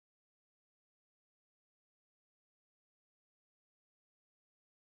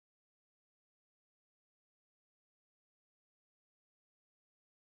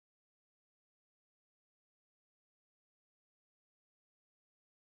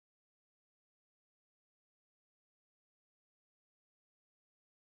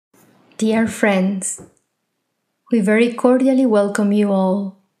Dear friends, we very cordially welcome you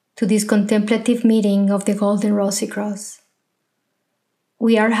all to this contemplative meeting of the Golden Rosy Cross.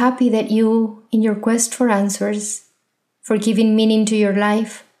 We are happy that you, in your quest for answers, for giving meaning to your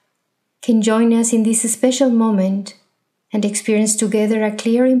life, can join us in this special moment and experience together a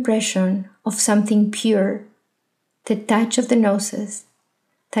clear impression of something pure, the touch of the Gnosis,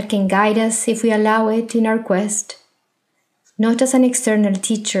 that can guide us if we allow it in our quest, not as an external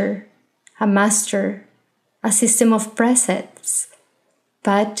teacher, a master, a system of precepts,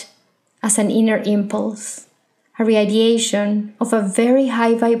 but as an inner impulse, a radiation of a very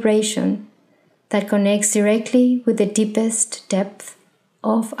high vibration that connects directly with the deepest depth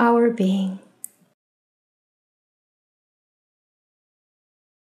of our being.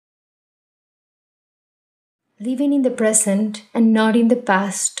 Living in the present and not in the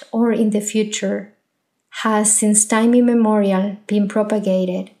past or in the future has since time immemorial been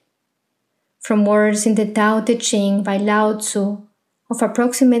propagated. From words in the Tao Te Ching by Lao Tzu of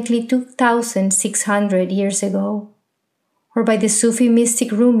approximately 2,600 years ago, or by the Sufi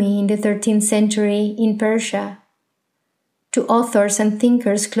mystic Rumi in the 13th century in Persia, to authors and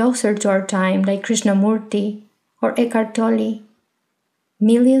thinkers closer to our time like Krishnamurti or Eckhart Tolle,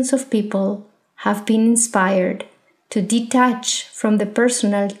 millions of people have been inspired to detach from the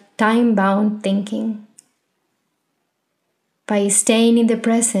personal time-bound thinking. By staying in the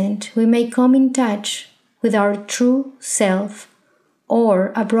present, we may come in touch with our true self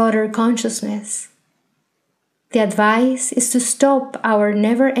or a broader consciousness. The advice is to stop our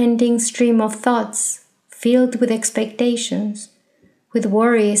never-ending stream of thoughts filled with expectations, with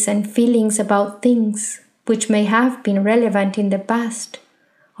worries and feelings about things which may have been relevant in the past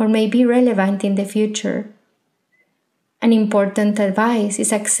or may be relevant in the future. An important advice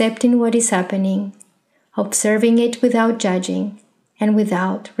is accepting what is happening, observing it without judging and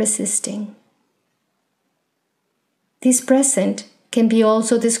without resisting. This present can be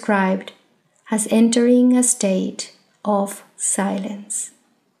also described as entering a state of silence.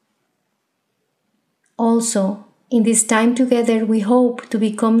 Also, in this time together, we hope to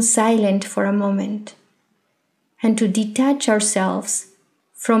become silent for a moment and to detach ourselves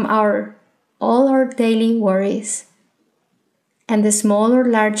from all our daily worries and the small or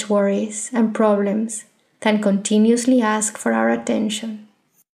large worries and problems that continuously ask for our attention.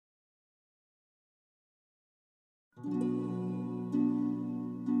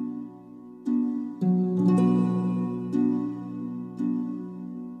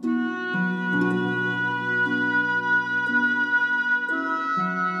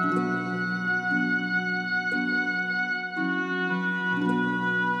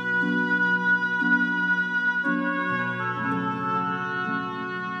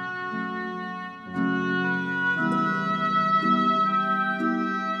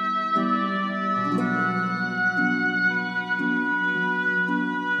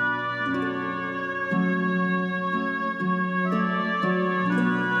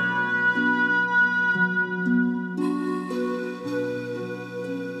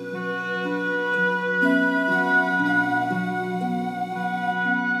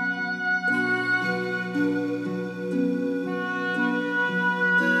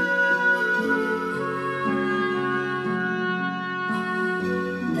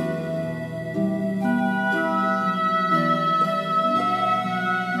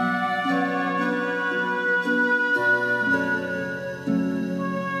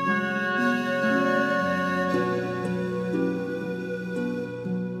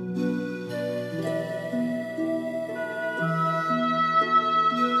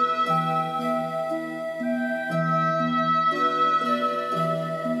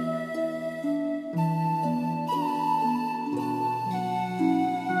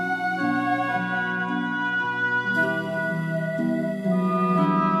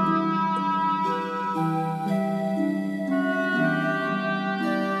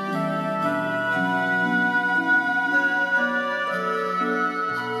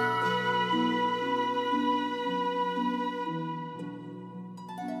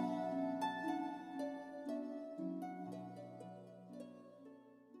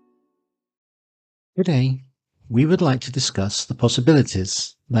 Today, we would like to discuss the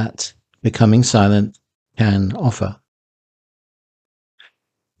possibilities that becoming silent can offer.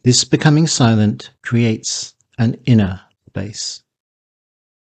 This becoming silent creates an inner space.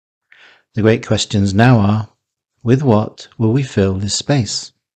 The great questions now are, with what will we fill this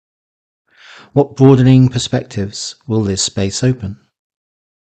space? What broadening perspectives will this space open?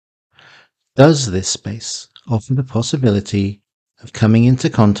 Does this space offer the possibility of coming into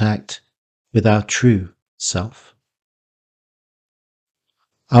contact with our true self?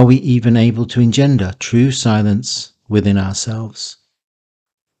 Are we even able to engender true silence within ourselves?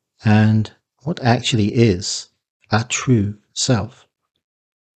 And what actually is our true self?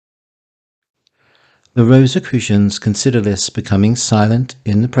 The Rosicrucians consider this becoming silent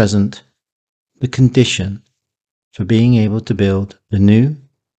in the present the condition for being able to build the new,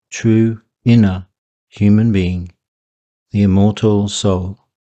 true, inner human being, the immortal soul.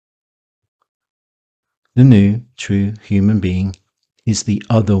 The new, true human being is the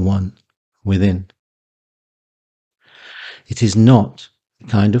other one within. It is not a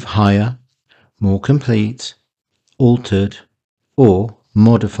kind of higher, more complete, altered, or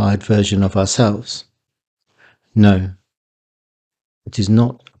modified version of ourselves. No, it is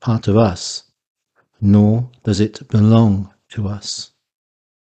not a part of us, nor does it belong to us.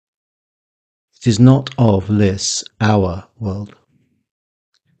 It is not of this, our world.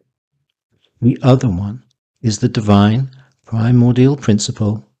 The other one is the divine primordial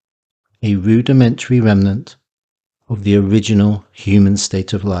principle, a rudimentary remnant of the original human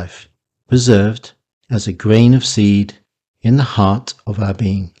state of life, preserved as a grain of seed in the heart of our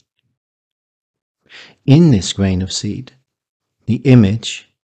being. In this grain of seed, the image,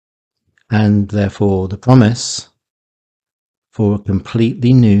 and therefore the promise, for a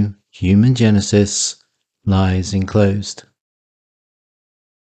completely new human genesis lies enclosed.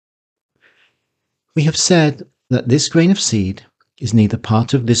 We have said that this grain of seed is neither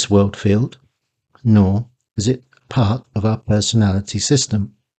part of this world field, nor is it part of our personality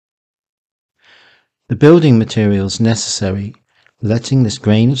system. The building materials necessary for letting this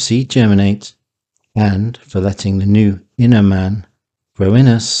grain of seed germinate and for letting the new inner man grow in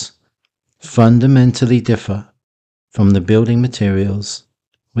us fundamentally differ from the building materials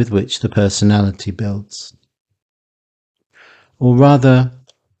with which the personality builds. Or rather,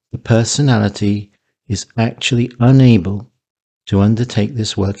 the personality is actually unable to undertake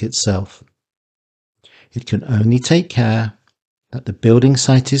this work itself. It can only take care that the building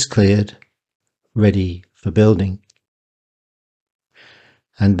site is cleared, ready for building.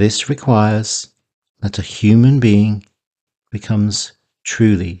 And this requires that a human being becomes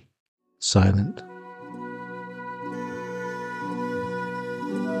truly silent.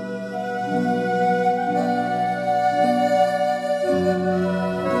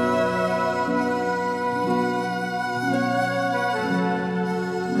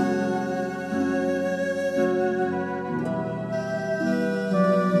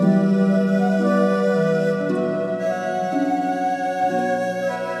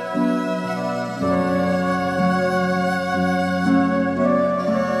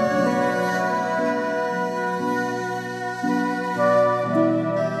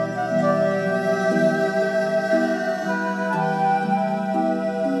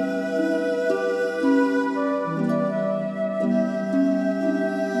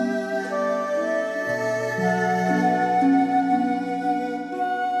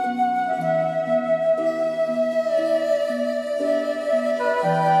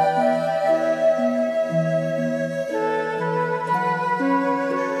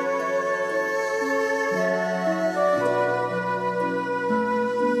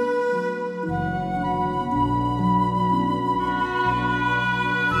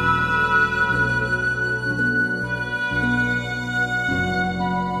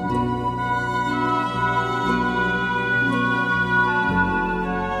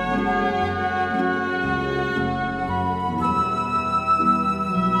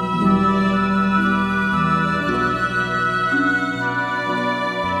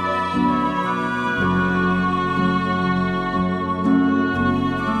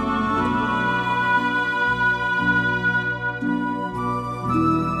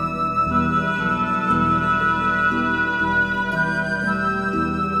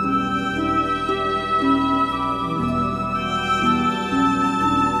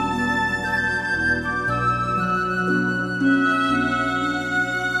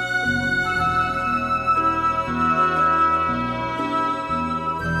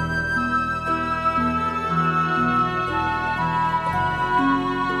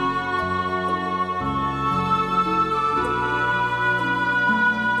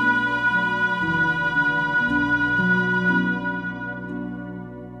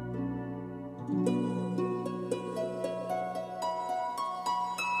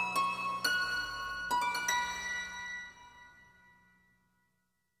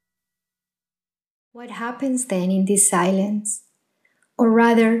 What happens then in this silence? Or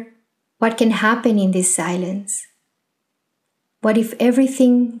rather, what can happen in this silence? What if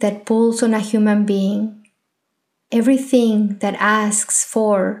everything that pulls on a human being, everything that asks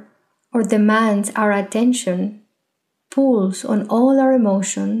for or demands our attention, pulls on all our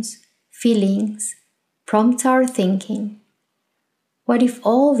emotions, feelings, prompts our thinking. What if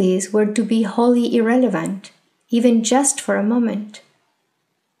all this were to be wholly irrelevant, even just for a moment?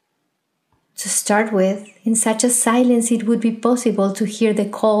 To start with, in such a silence it would be possible to hear the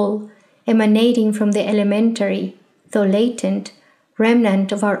call emanating from the elementary, though latent,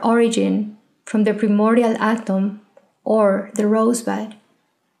 remnant of our origin from the primordial atom or the rosebud.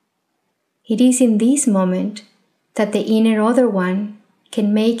 It is in this moment that the inner other one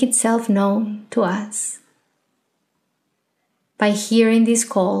can make itself known to us. By hearing this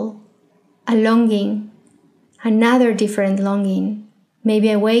call, a longing, another different longing, may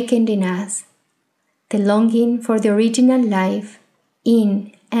be awakened in us, the longing for the original life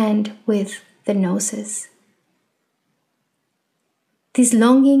in and with the gnosis. This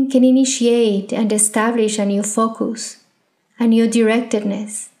longing can initiate and establish a new focus, a new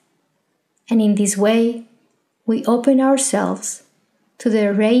directedness, and in this way, we open ourselves to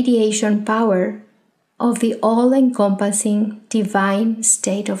the radiation power of the all-encompassing divine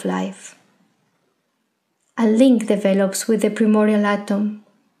state of life. A link develops with the primordial atom,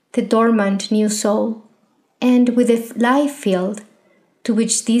 the dormant new soul, and with the life field to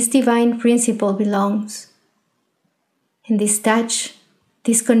which this divine principle belongs. And this touch,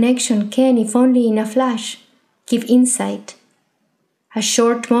 this connection can, if only in a flash, give insight, a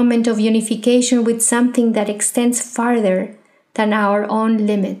short moment of unification with something that extends farther than our own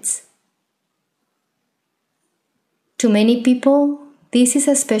limits. To many people, this is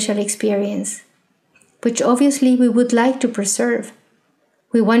a special experience, which obviously we would like to preserve.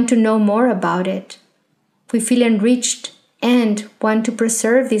 We want to know more about it. We feel enriched and want to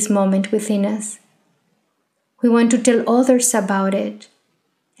preserve this moment within us. We want to tell others about it,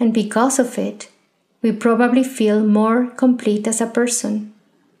 and because of it, we probably feel more complete as a person.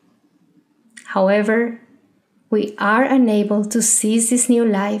 However, we are unable to seize this new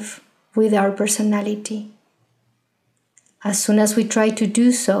life with our personality. As soon as we try to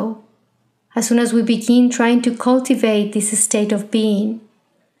do so, as soon as we begin trying to cultivate this state of being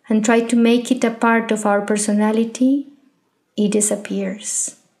and try to make it a part of our personality, it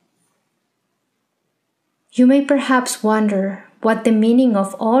disappears. You may perhaps wonder what the meaning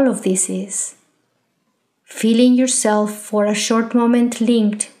of all of this is. Feeling yourself for a short moment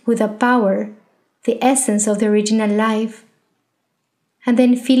linked with a power, the essence of the original life, and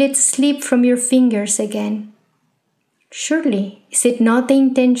then feel it slip from your fingers again. Surely, is it not the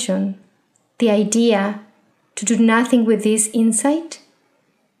intention, the idea, to do nothing with this insight?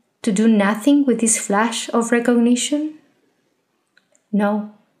 To do nothing with this flash of recognition?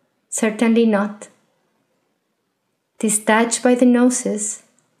 No, certainly not. This touch by the gnosis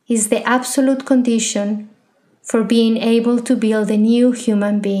is the absolute condition for being able to build a new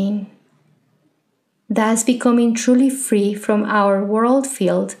human being, thus becoming truly free from our world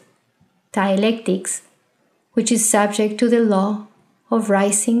field, dialectics, which is subject to the law of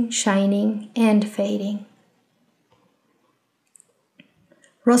rising, shining, and fading.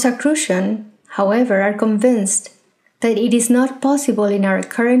 Rosicrucians, however, are convinced that it is not possible in our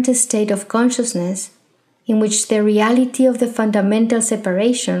current state of consciousness, in which the reality of the fundamental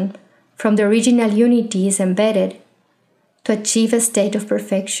separation from the original unity is embedded, to achieve a state of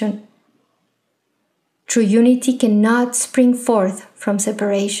perfection. True unity cannot spring forth from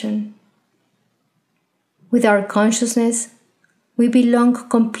separation. With our consciousness, we belong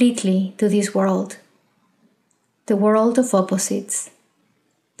completely to this world, the world of opposites,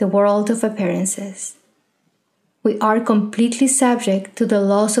 the world of appearances. We are completely subject to the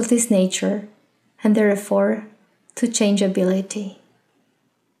laws of this nature and therefore to changeability.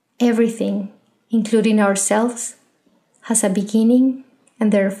 Everything, including ourselves, has a beginning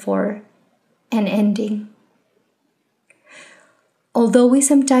and therefore an ending. Although we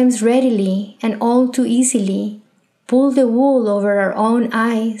sometimes readily and all too easily pull the wool over our own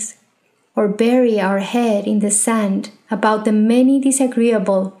eyes or bury our head in the sand about the many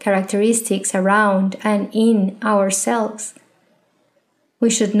disagreeable characteristics around and in ourselves, we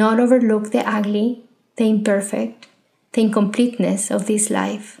should not overlook the ugly, the imperfect, the incompleteness of this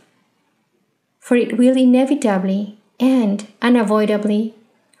life, for it will inevitably and unavoidably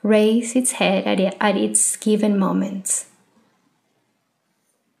raise its head at its given moments.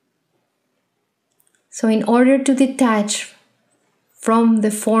 So in order to detach from the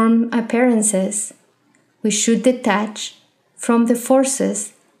form appearances, we should detach from the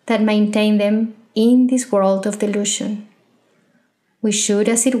forces that maintain them in this world of delusion. We should,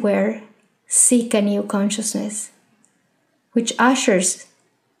 as it were, seek a new consciousness, which ushers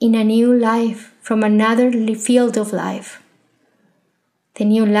in a new life from another field of life. The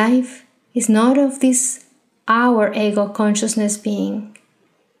new life is not of this our ego consciousness being,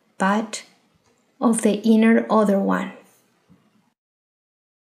 but of the inner other one.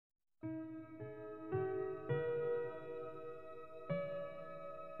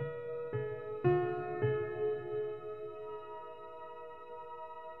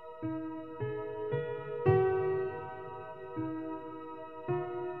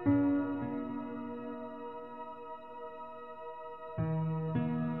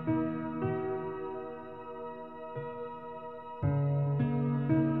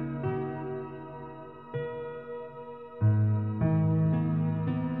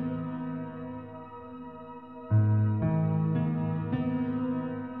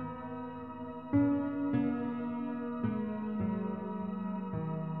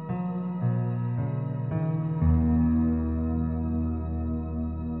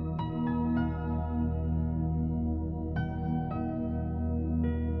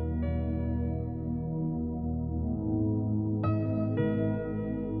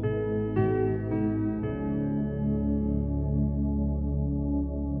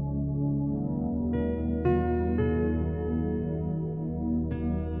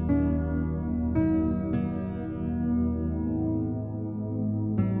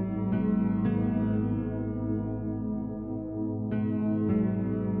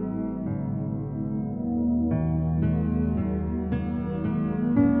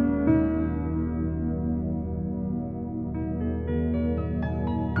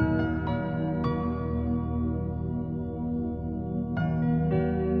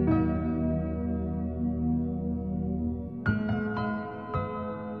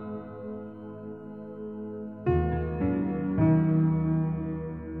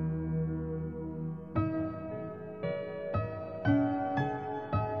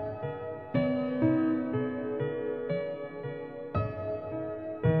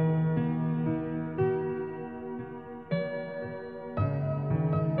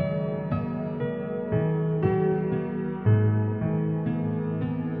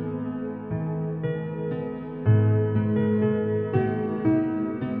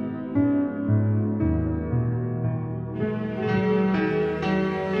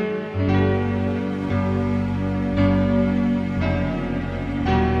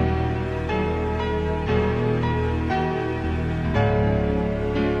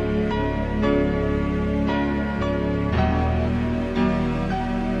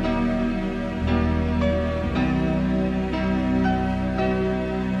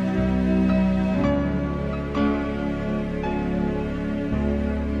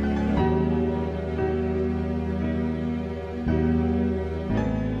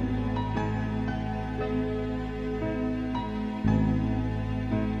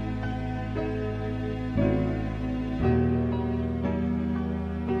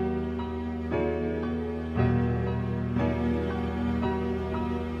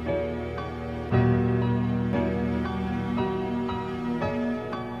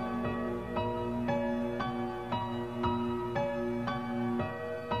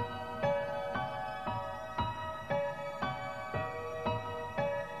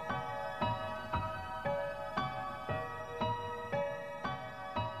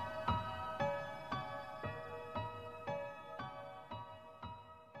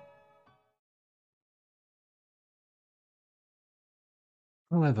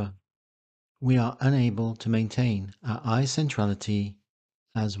 However, we are unable to maintain our I centrality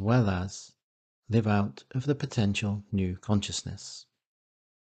as well as live out of the potential new consciousness.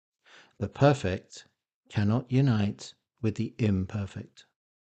 The perfect cannot unite with the imperfect.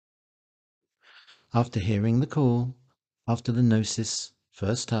 After hearing the call, after the gnosis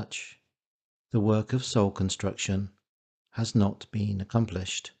first touch, the work of soul construction has not been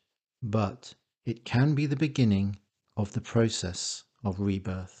accomplished, but it can be the beginning of the process of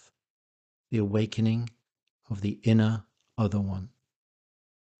rebirth, the awakening of the inner other one.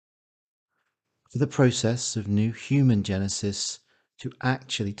 For the process of new human genesis to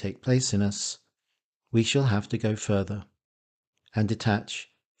actually take place in us, we shall have to go further and detach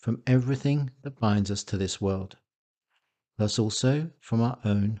from everything that binds us to this world, thus also from our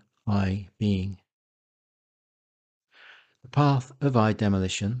own I being. The path of I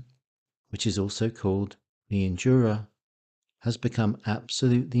demolition, which is also called the Endurer, has become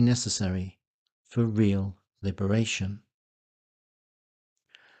absolutely necessary for real liberation.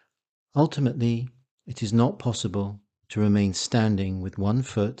 Ultimately, it is not possible to remain standing with one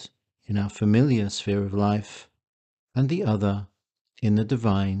foot in our familiar sphere of life and the other in the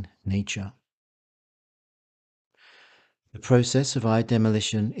divine nature. The process of I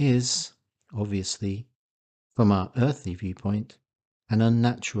demolition is, obviously, from our earthly viewpoint, an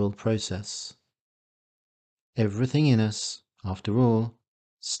unnatural process. Everything in us, after all,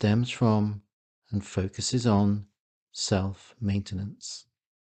 stems from and focuses on self-maintenance.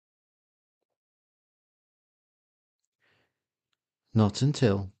 Not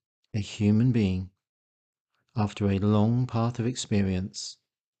until a human being, after a long path of experience,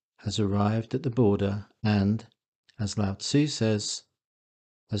 has arrived at the border and, as Lao Tzu says,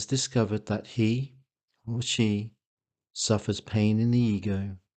 has discovered that he or she suffers pain in the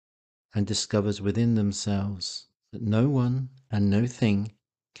ego and discovers within themselves that no one and no thing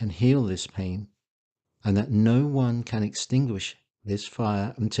can heal this pain, and that no one can extinguish this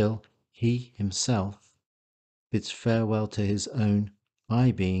fire until he himself bids farewell to his own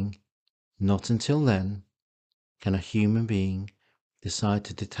I being. Not until then can a human being decide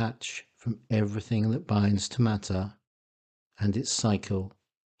to detach from everything that binds to matter and its cycle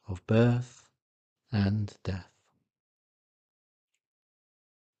of birth and death.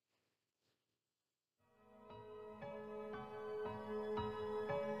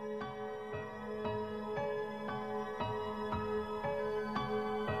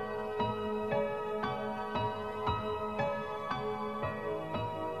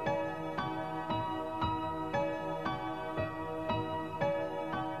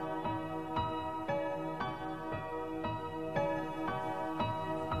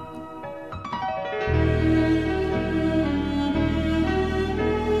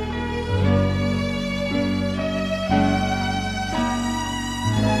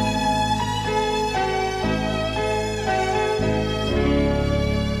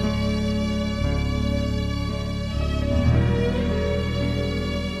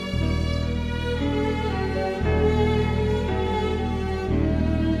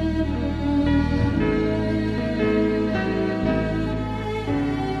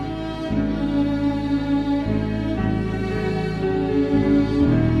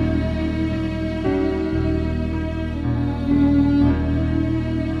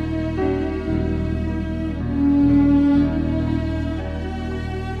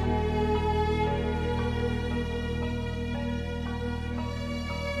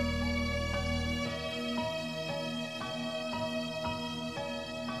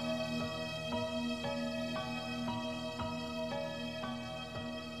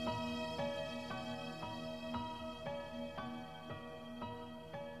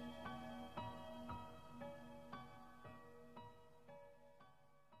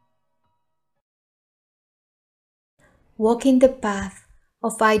 Walking the path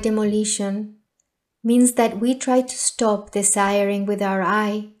of eye demolition means that we try to stop desiring with our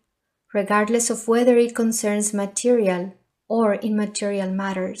eye, regardless of whether it concerns material or immaterial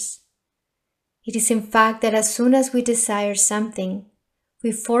matters. It is in fact that as soon as we desire something,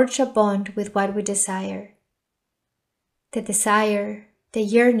 we forge a bond with what we desire. The desire, the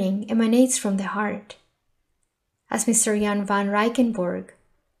yearning, emanates from the heart. As Mr. Jan van Rijkenborg,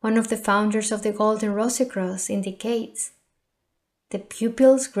 one of the founders of the Golden Rosicross, indicates, the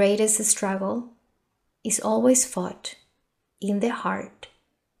pupil's greatest struggle is always fought in the heart,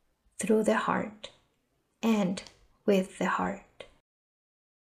 through the heart, and with the heart.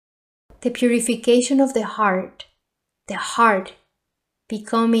 The purification of the heart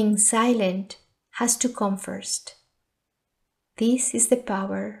becoming silent, has to come first. This is the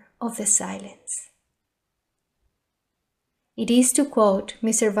power of the silence. It is, to quote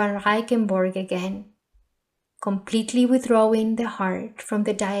Mr. van Rijkenborg again, completely withdrawing the heart from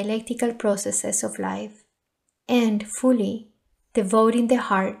the dialectical processes of life and fully devoting the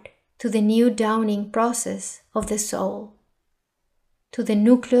heart to the new dawning process of the soul, to the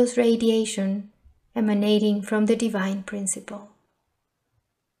nucleus radiation emanating from the divine principle.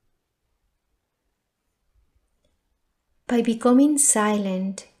 By becoming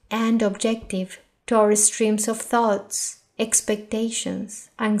silent and objective to our streams of thoughts, expectations,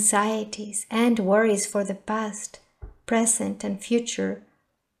 anxieties, and worries for the past, present, and future,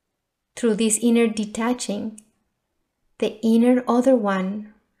 through this inner detaching, the inner other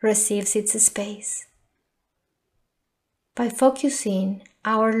one receives its space. By focusing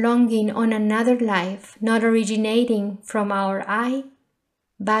our longing on another life not originating from our I,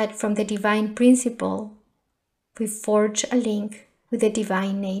 but from the divine principle, we forge a link with the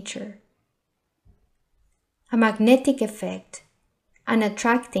divine nature. A magnetic effect, an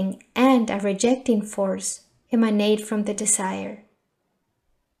attracting and a rejecting force emanate from the desire.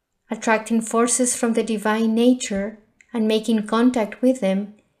 Attracting forces from the divine nature and making contact with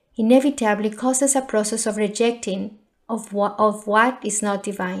them inevitably causes a process of rejecting of what is not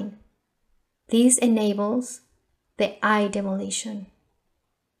divine. This enables the I demolition.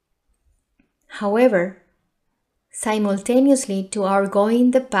 However, simultaneously to our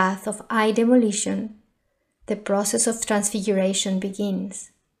going the path of I demolition, the process of transfiguration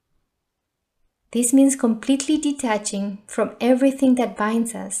begins. This means completely detaching from everything that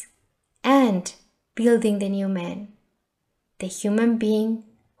binds us and building the new man, the human being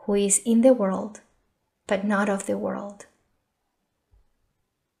who is in the world, but not of the world.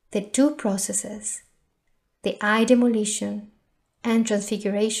 The two processes, the I demolition and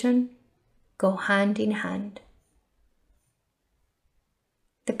transfiguration, go hand in hand.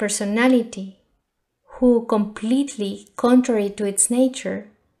 The personality, who completely contrary to its nature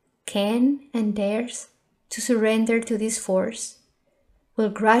can and dares to surrender to this force, will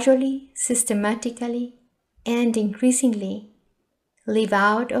gradually, systematically, and increasingly live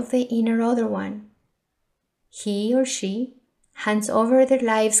out of the inner other one. He or she hands over their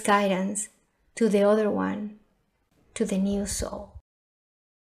life's guidance to the other one, to the new soul.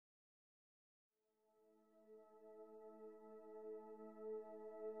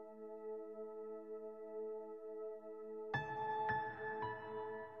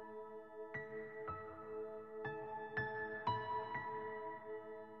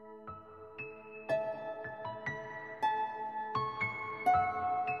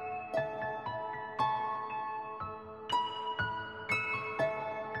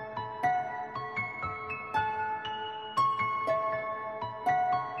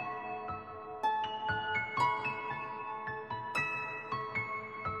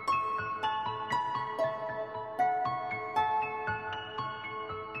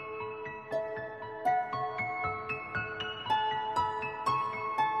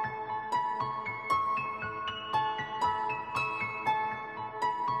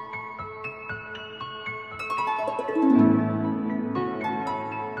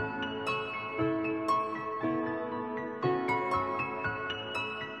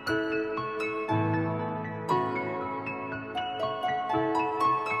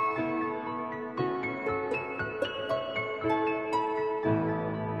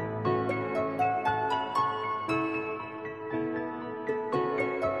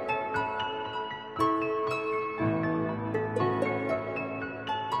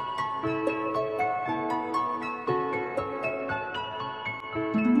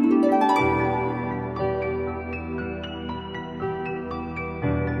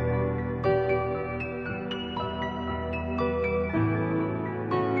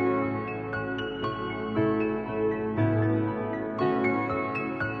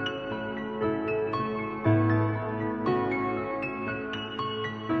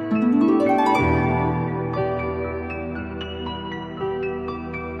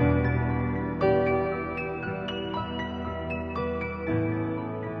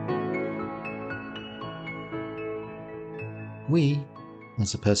 We,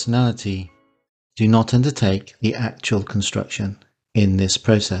 as a personality, do not undertake the actual construction in this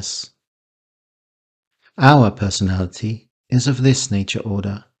process. Our personality is of this nature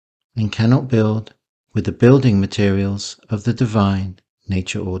order and cannot build with the building materials of the divine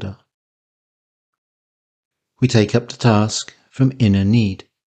nature order. We take up the task from inner need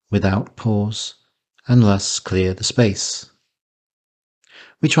without pause and thus clear the space.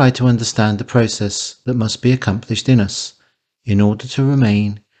 We try to understand the process that must be accomplished in us in order to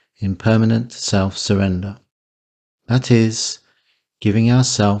remain in permanent self-surrender. That is, giving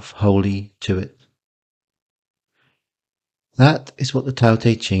ourselves wholly to it. That is what the Tao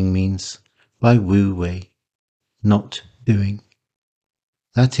Te Ching means by Wu Wei, not doing.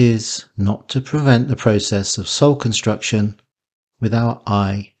 That is, not to prevent the process of soul construction with our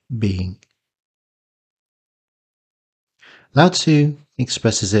I being. Lao Tzu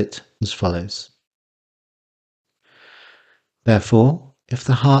expresses it as follows. Therefore, if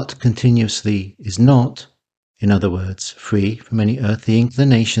the heart continuously is not, in other words, free from any earthly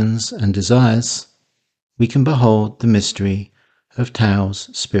inclinations and desires, we can behold the mystery of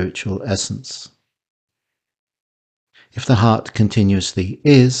Tao's spiritual essence. If the heart continuously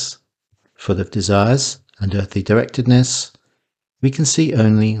is, full of desires and earthly directedness, we can see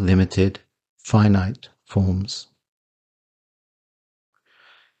only limited, finite forms.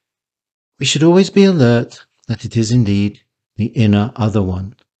 We should always be alert that it is indeed the inner other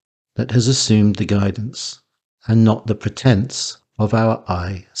one that has assumed the guidance, and not the pretense of our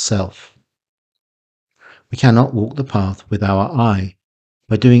I self. We cannot walk the path with our I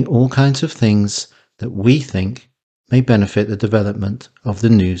by doing all kinds of things that we think may benefit the development of the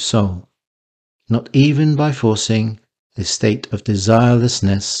new soul, not even by forcing a state of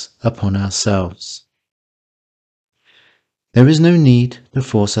desirelessness upon ourselves. There is no need to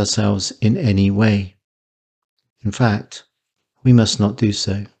force ourselves in any way. In fact, we must not do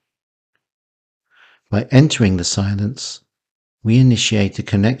so. By entering the silence, we initiate a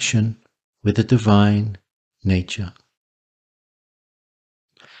connection with the divine nature.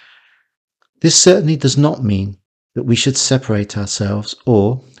 This certainly does not mean that we should separate ourselves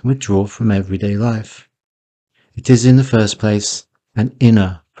or withdraw from everyday life. It is in the first place an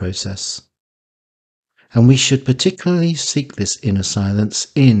inner process, and we should particularly seek this inner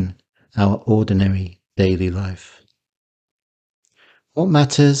silence in our ordinary daily life. What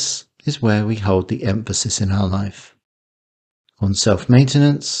matters is where we hold the emphasis in our life, on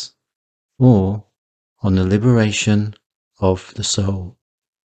self-maintenance or on the liberation of the soul.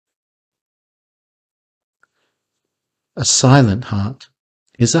 A silent heart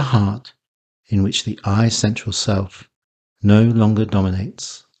is a heart in which the I-central self no longer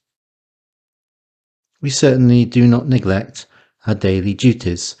dominates. We certainly do not neglect our daily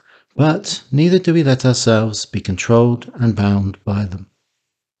duties, but neither do we let ourselves be controlled and bound by them.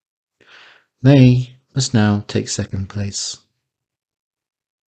 They must now take second place.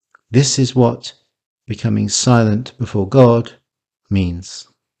 This is what becoming silent before God means.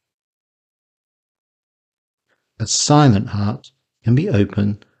 A silent heart can be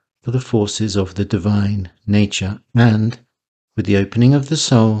open for the forces of the divine nature, and with the opening of the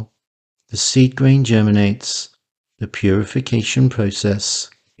soul, the seed grain germinates, the purification process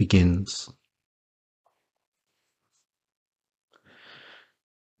begins.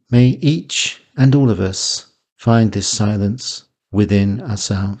 May each and all of us find this silence within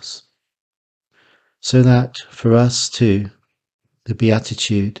ourselves, so that for us too, the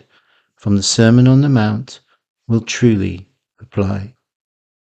beatitude from the Sermon on the Mount will truly apply.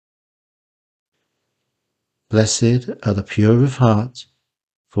 Blessed are the pure of heart,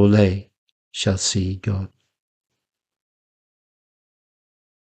 for they shall see God.